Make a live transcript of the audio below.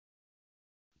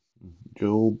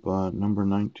Job number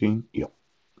 19? Yep.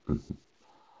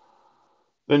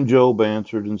 Then Job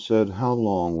answered and said, How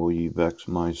long will ye vex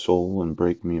my soul and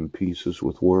break me in pieces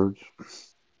with words?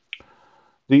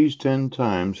 These 10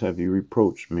 times have ye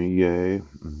reproached me, yea,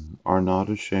 are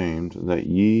not ashamed, that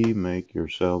ye make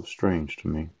yourselves strange to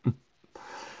me.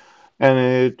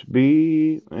 And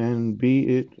be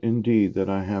it indeed that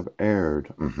I have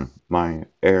erred, my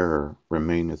error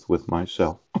remaineth with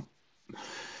myself.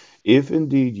 If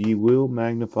indeed ye will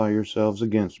magnify yourselves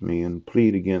against me, and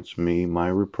plead against me my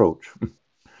reproach,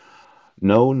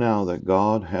 know now that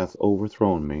God hath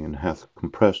overthrown me, and hath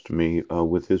compressed me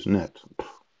with his net.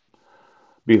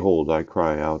 Behold, I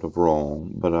cry out of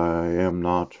wrong, but I am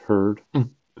not heard.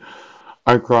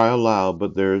 I cry aloud,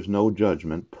 but there is no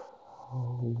judgment.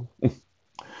 Oh.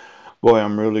 Boy,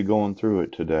 I'm really going through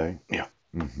it today. Yeah.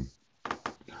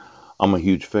 I'm a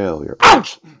huge failure.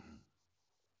 Ouch!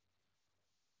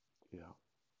 Yeah,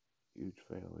 huge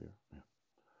failure. Yeah.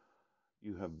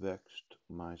 You have vexed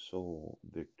my soul,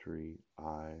 victory,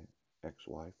 I,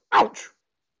 ex-wife. Ouch!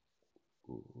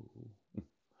 Ooh.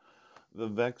 The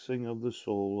vexing of the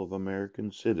soul of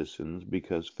American citizens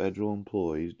because federal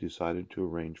employees decided to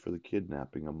arrange for the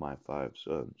kidnapping of my 5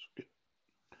 sons.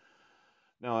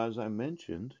 Now, as I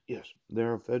mentioned, yes,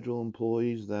 there are federal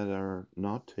employees that are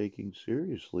not taking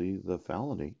seriously the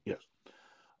felony, yes,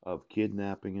 of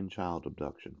kidnapping and child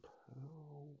abduction.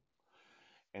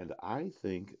 And I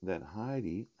think that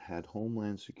Heidi had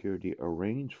Homeland Security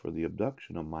arrange for the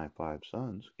abduction of my 5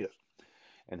 sons, yes,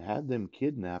 and had them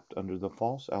kidnapped under the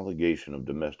false allegation of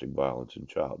domestic violence and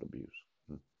child abuse.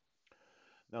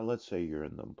 Now, let's say you're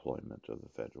in the employment of the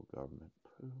federal government,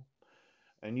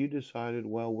 and you decided,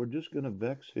 well, we're just going to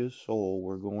vex his soul.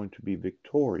 We're going to be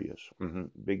victorious.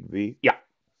 Big V. Yeah.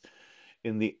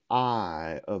 In the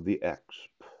eye of the X.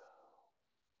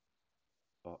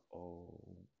 Uh-oh.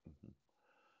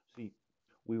 See,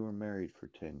 we were married for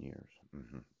 10 years.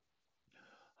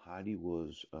 Heidi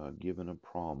was given a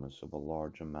promise of a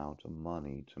large amount of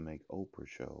money to make Oprah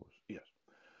shows. Yes.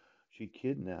 She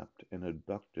kidnapped and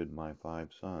abducted my 5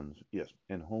 sons. Yes.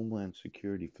 And Homeland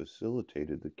Security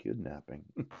facilitated the kidnapping.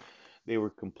 They were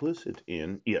complicit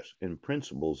in, yes, in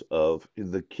principles of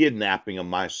the kidnapping of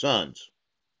my sons.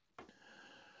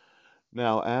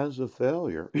 Now, as a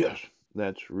failure, yes,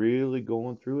 that's really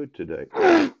going through it today.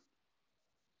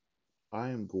 I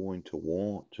am going to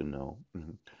want to know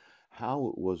how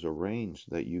it was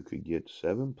arranged that you could get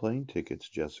 7 plane tickets,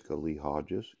 Jessica Lee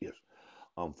Hodges, yes,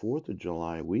 on 4th of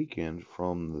July weekend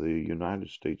from the United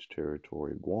States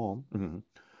territory of Guam,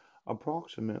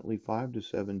 approximately 5 to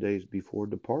 7 days before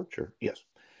departure, yes,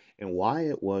 and why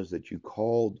it was that you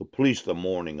called the police the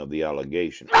morning of the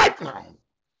allegation.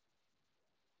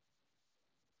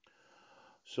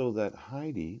 So that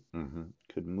Heidi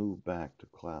could move back to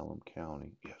Clallam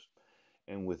County, yes,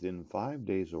 and within 5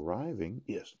 days arriving,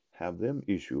 yes, have them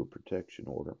issue a protection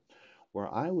order where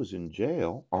I was in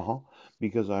jail,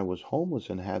 because I was homeless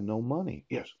and had no money,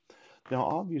 yes. Now,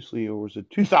 obviously, there was a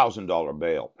 $2,000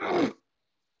 bail.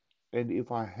 And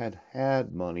if I had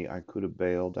had money, I could have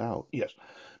bailed out, yes,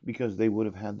 because they would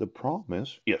have had the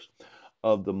promise, yes,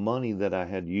 of the money that I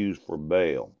had used for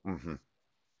bail. hmm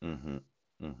hmm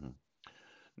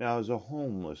Now, as a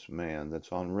homeless man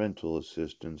that's on rental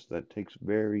assistance that takes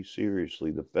very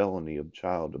seriously the felony of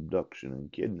child abduction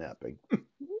and kidnapping,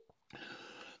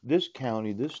 this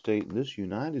county, this state, this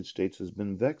United States has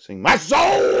been vexing my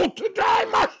soul today,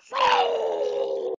 my